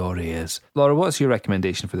to your ears. Laura, what's your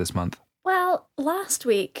recommendation for this month? Well, last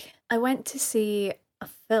week I went to see a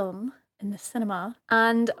film in the cinema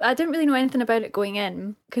and I didn't really know anything about it going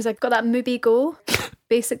in because I got that Mubi Go.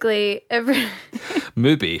 Basically, every...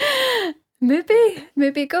 Mubi?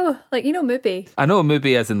 Mubi Go. Like, you know Mubi. I know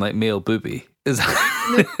Mubi as in like male booby.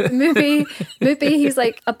 Mubi, he's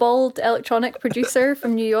like a bald electronic producer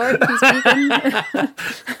from New York. He's vegan.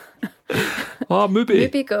 Oh, Mubi.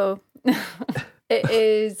 Mubi Go. It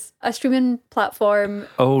is a streaming platform.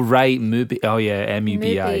 Oh, right, Mubi. Oh, yeah,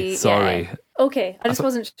 MUBI. Mubi, Sorry. yeah. Okay, I just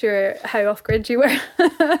wasn't sure how off grid you were.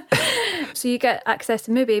 So you get access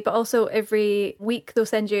to Mubi, but also every week they'll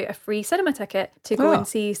send you a free cinema ticket to go and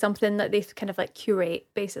see something that they kind of like curate,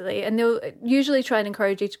 basically. And they'll usually try and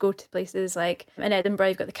encourage you to go to places like in Edinburgh,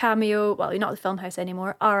 you've got the Cameo, well, you're not the Filmhouse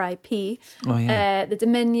anymore, RIP, the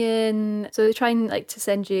Dominion. So they try and like to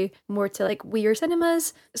send you more to like weird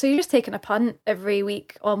cinemas. So you're just taking a punt every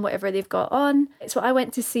week on whatever they've got on. So I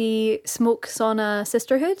went to see Smoke Sauna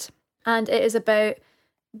Sisterhood. And it is about,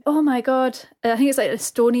 oh my God, I think it's like an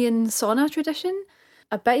Estonian sauna tradition.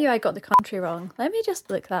 I bet you I got the country wrong. Let me just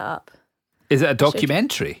look that up. Is it a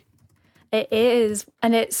documentary? It is.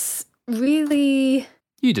 And it's really...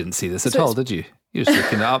 You didn't see this at all, did you? You're just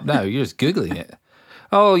looking it up now. You're just Googling it.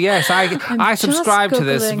 Oh, yes, I subscribe to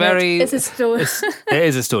this very... It's Estonia. It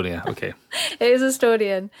is Estonia, okay. It is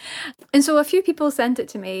Estonian. And so a few people sent it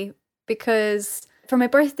to me because... For my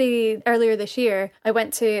birthday earlier this year, I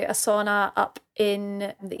went to a sauna up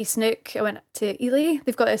in the East Nook. I went to Ely.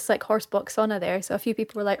 They've got this like horse box sauna there. So a few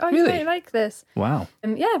people were like, oh, you Really? might like this. Wow.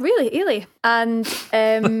 Yeah, really, Ely. And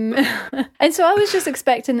and so I was just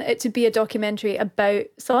expecting it to be a documentary about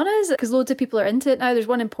saunas because loads of people are into it now. There's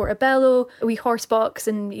one in Portobello, a wee horse box,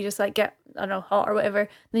 and you just like get, I don't know, hot or whatever. And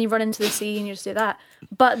then you run into the sea and you just do that.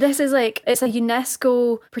 But this is like, it's a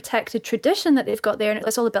UNESCO protected tradition that they've got there. And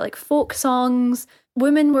it's all about like folk songs.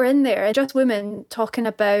 Women were in there, just women talking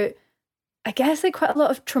about, I guess, like quite a lot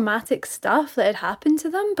of traumatic stuff that had happened to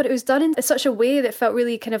them, but it was done in such a way that felt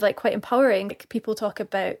really kind of like quite empowering. Like people talk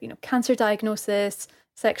about, you know, cancer diagnosis,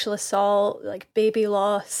 sexual assault, like baby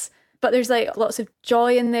loss, but there's like lots of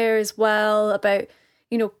joy in there as well about,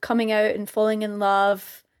 you know, coming out and falling in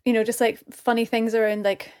love, you know, just like funny things around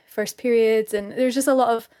like first periods, and there's just a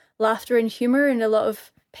lot of laughter and humor and a lot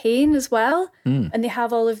of pain as well. And they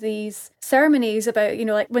have all of these ceremonies about, you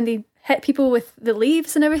know, like when they hit people with the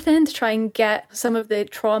leaves and everything to try and get some of the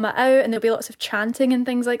trauma out, and there'll be lots of chanting and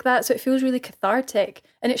things like that, so it feels really cathartic.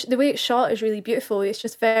 And the way it's shot is really beautiful. It's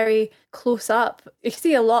just very close up. You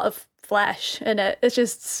see a lot of flesh in it. It's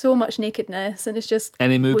just so much nakedness, and it's just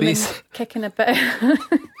Any movies? women kicking about.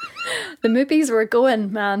 The movies were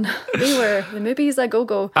going, man. The movies a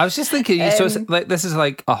go. I was just thinking, so it's like, this is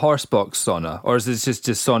like a horse box sauna, or is this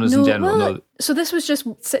just saunas in general? Well, No. so this was just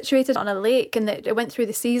situated on a lake, and it went through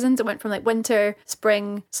the seasons. It went from like winter,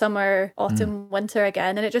 spring, summer, autumn, winter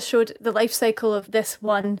again, and it just showed the life cycle of this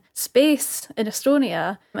one space in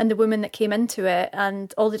Estonia and the women that came into it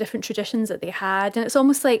and all the different traditions that they had. And it's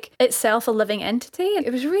almost like itself a living entity.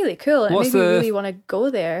 It was really cool, and it made me really want to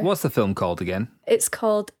go there. What's the film called again? It's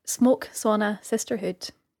called Smoke Sauna Sisterhood.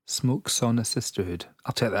 Smoke Sauna Sisterhood.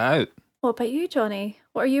 I'll check that out. What about you, Johnny?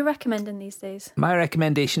 What are you recommending these days? My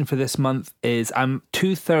recommendation for this month is I'm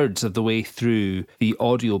 2/3 of the way through the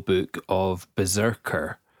audiobook of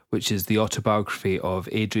Berserker, which is the autobiography of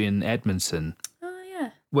Adrian Edmondson, Oh, yeah.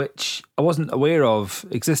 which I wasn't aware of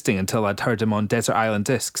existing until I'd heard him on Desert Island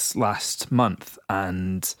Discs last month.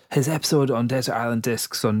 And his episode on Desert Island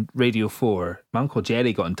Discs on Radio 4, my Uncle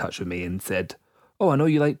Jerry got in touch with me and said, "Oh, I know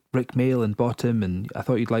you like Rick Mail and Bottom, and I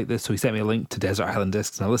thought you'd like this." So he sent me a link to Desert Island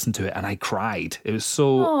Discs, and I listened to it, and I cried. It was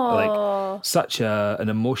so, like, such an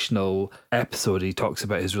emotional episode. He talks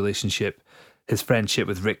about his relationship, his friendship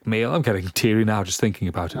with Rick Mail. I'm getting teary now just thinking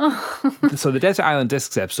about it. So the Desert Island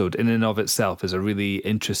Discs episode in and of itself is a really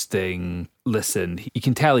interesting listen. You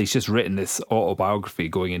can tell he's just written this autobiography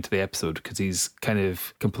going into the episode, because he's kind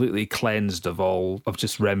of completely cleansed of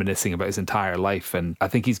just reminiscing about his entire life. And I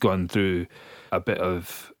think he's gone through a bit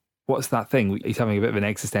of, what's that thing? He's having a bit of an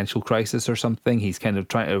existential crisis or something. He's kind of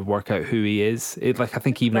trying to work out who he is. I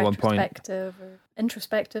think even at one point, Retrospective or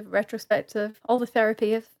introspective, retrospective, all the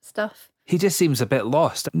therapy of stuff. he just seems a bit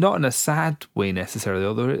lost. Not in a sad way necessarily,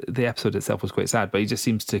 although the episode itself was quite sad, but he just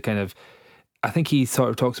seems to kind of, I think he sort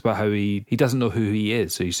of talks about how he doesn't know who he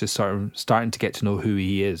is, so he's just sort of starting to get to know who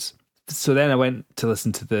he is. So then I went to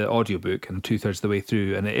listen to the audiobook, and 2/3 of the way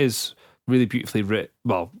through, and it is really beautifully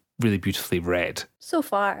really beautifully read. So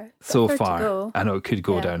far. So Far to far. go. I know it could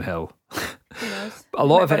go Yeah. downhill. Who knows? A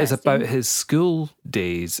lot of it is Interesting. about his school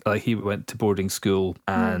days. Like, he went to boarding school,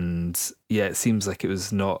 and yeah, it seems like it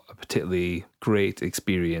was not a particularly great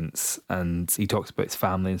experience. And he talks about his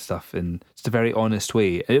family and stuff in just a very honest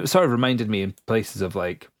way. It sort of reminded me in places of,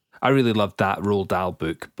 like, I really loved that Roald Dahl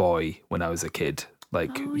book, Boy, when I was a kid.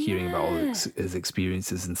 Like, hearing about all his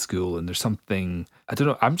experiences in school. And there's something, I don't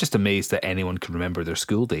know, I'm just amazed that anyone can remember their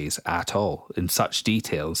school days at all in such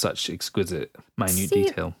detail, such exquisite, minute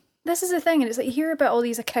detail. This is the thing, and it's like you hear about all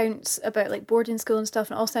these accounts about like boarding school and stuff,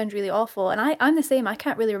 and it all sounds really awful. And I'm the same. I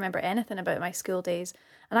can't really remember anything about my school days.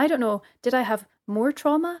 And I don't know, did I have more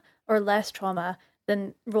trauma or less trauma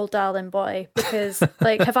than Roald Dahl and Boy? Because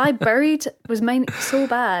like, was mine so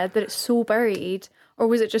bad that it's so buried, or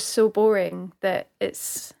was it just so boring that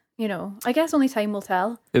it's, I guess only time will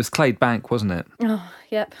tell. It was Clyde Bank, wasn't it? Oh,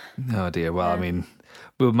 yep. Oh dear. Well, I mean,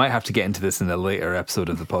 we might have to get into this in a later episode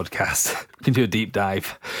of the podcast. We can do a deep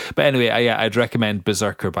dive. But anyway, I'd recommend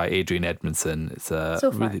Berserker by Adrian Edmondson. It's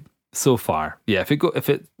so far. Yeah, if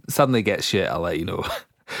it suddenly gets shit, I'll let you know.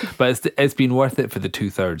 But it's been worth it for the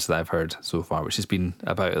 2/3 that I've heard so far, which has been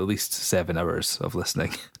about at least 7 hours of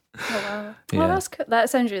listening. Oh wow. Yeah. Well, that's cool. That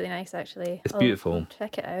sounds really nice, actually. It's beautiful. I'll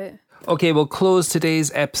check it out. Okay, we'll close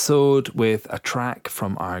today's episode with a track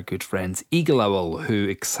from our good friends Eagle Owl, who,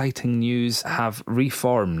 exciting news, have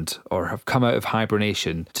reformed or have come out of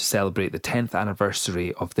hibernation to celebrate the 10th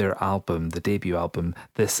anniversary of their album, the debut album,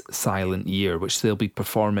 This Silent Year, which they'll be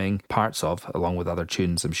performing parts of, along with other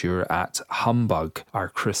tunes, I'm sure, at Humbug, our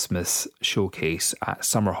Christmas showcase at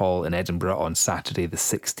Summer Hall in Edinburgh on Saturday, the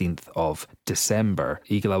 16th of December.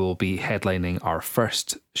 Eagle Owl will be headlining our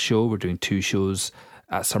first show. We're doing 2 shows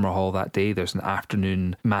at Summer Hall that day. There's an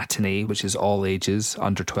afternoon matinee, which is all ages,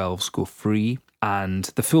 under 12s go free. And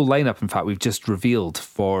the full lineup, in fact, we've just revealed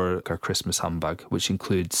for our Christmas Humbug, which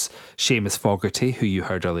includes Seamus Fogarty, who you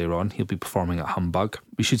heard earlier on. He'll be performing at Humbug.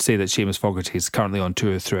 We should say that Seamus Fogarty is currently on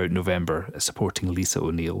tour throughout November, supporting Lisa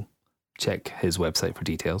O'Neill. Check his website for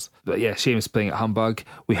details. But yeah, Seamus playing at Humbug.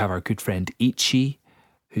 We have our good friend Ichi,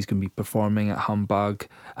 who's going to be performing at Humbug,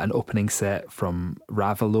 an opening set from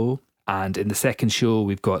Ravelo. And in the second show,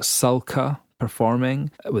 we've got Sulka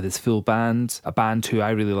performing with his full band. A band who I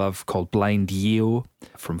really love called Blind Yeo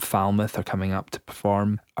from Falmouth are coming up to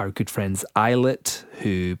perform. Our good friends Islet,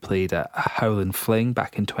 who played at Howlin' Fling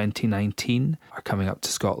back in 2019, are coming up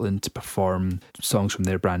to Scotland to perform songs from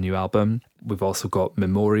their brand new album. We've also got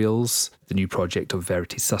Memorials, the new project of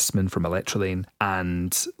Verity Sussman from Electrolane,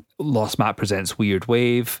 and Lost Map Presents Weird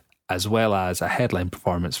Wave, as well as a headline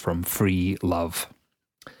performance from Free Love.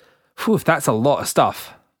 Whew, that's a lot of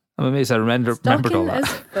stuff. I'm amazed I remembered all that.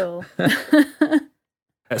 Stocking is full.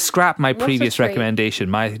 Scrap my What a previous treat. recommendation.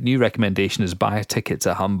 My new recommendation is buy a ticket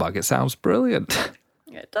to Humbug. It sounds brilliant.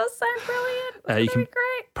 It does sound brilliant. You It's can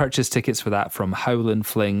great. purchase tickets for that from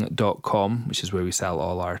howlinfling.com, which is where we sell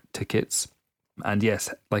all our tickets. And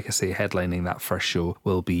yes, like I say, headlining that first show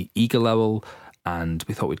will be Eagle Owl. And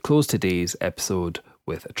we thought we'd close today's episode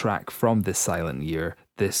with a track from This Silent Year.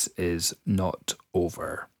 This is Not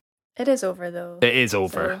Over. It is over though. It is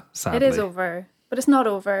over, So, sadly. it is over, but it's not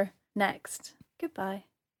over. Next. Goodbye.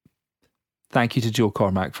 Thank you to Joe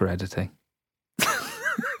Cormack for editing.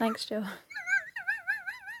 Thanks, Joe.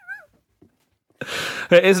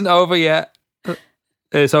 It isn't over yet.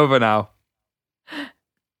 It's over now.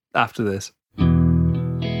 After this.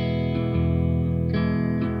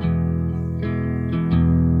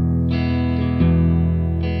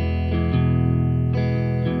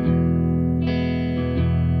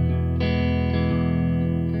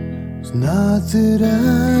 It's not that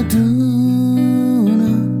I do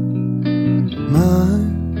not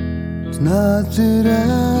mind. It's not that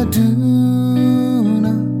I do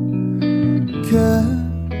not care.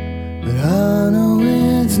 But I know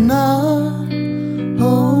it's not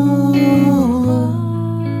over.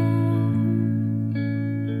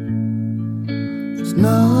 It's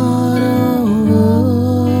not over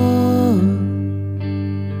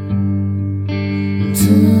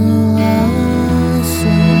until I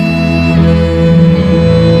say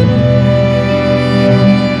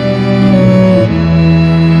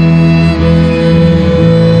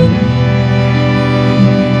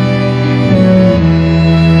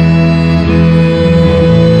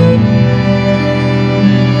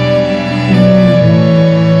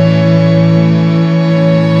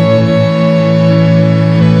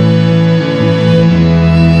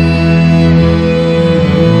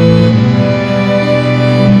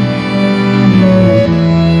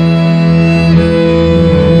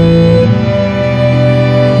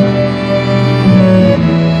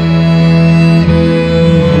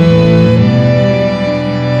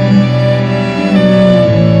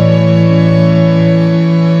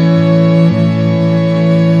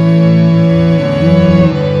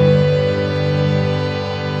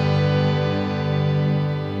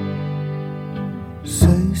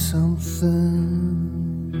say something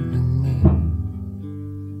to me.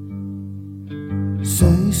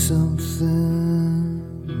 Say something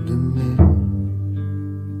to me.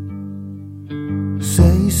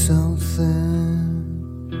 Say something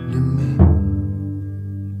to me.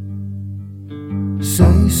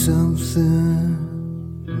 Say something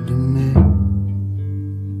to me.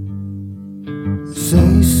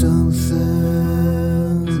 Say something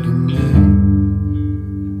to me.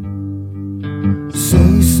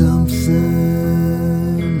 Say something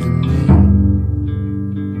to me.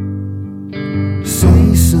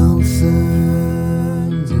 Say something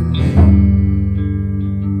to me.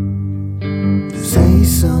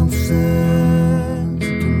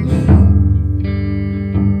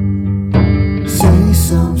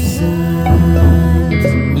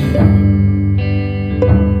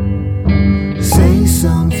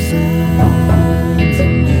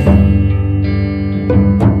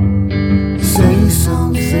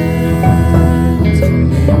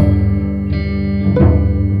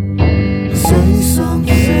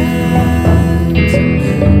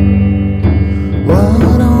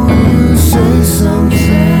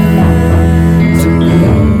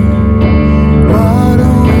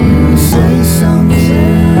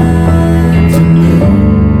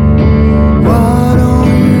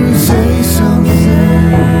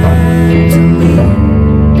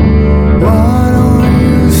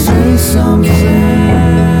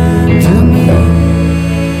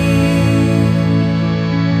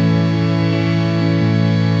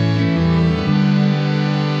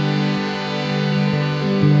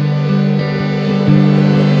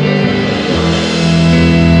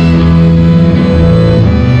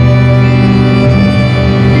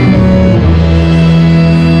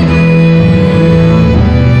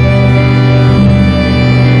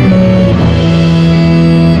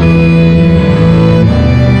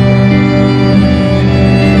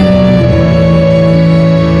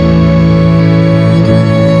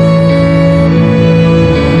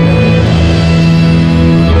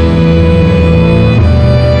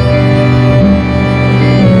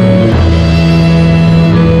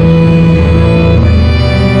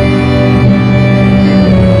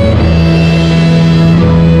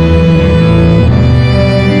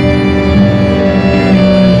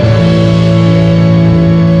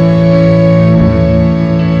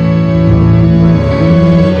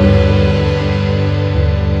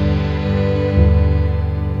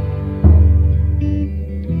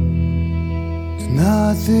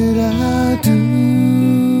 not that I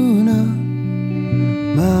do not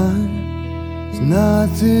mind. It's not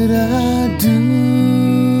that I do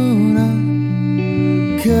not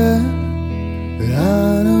care, but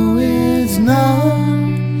I know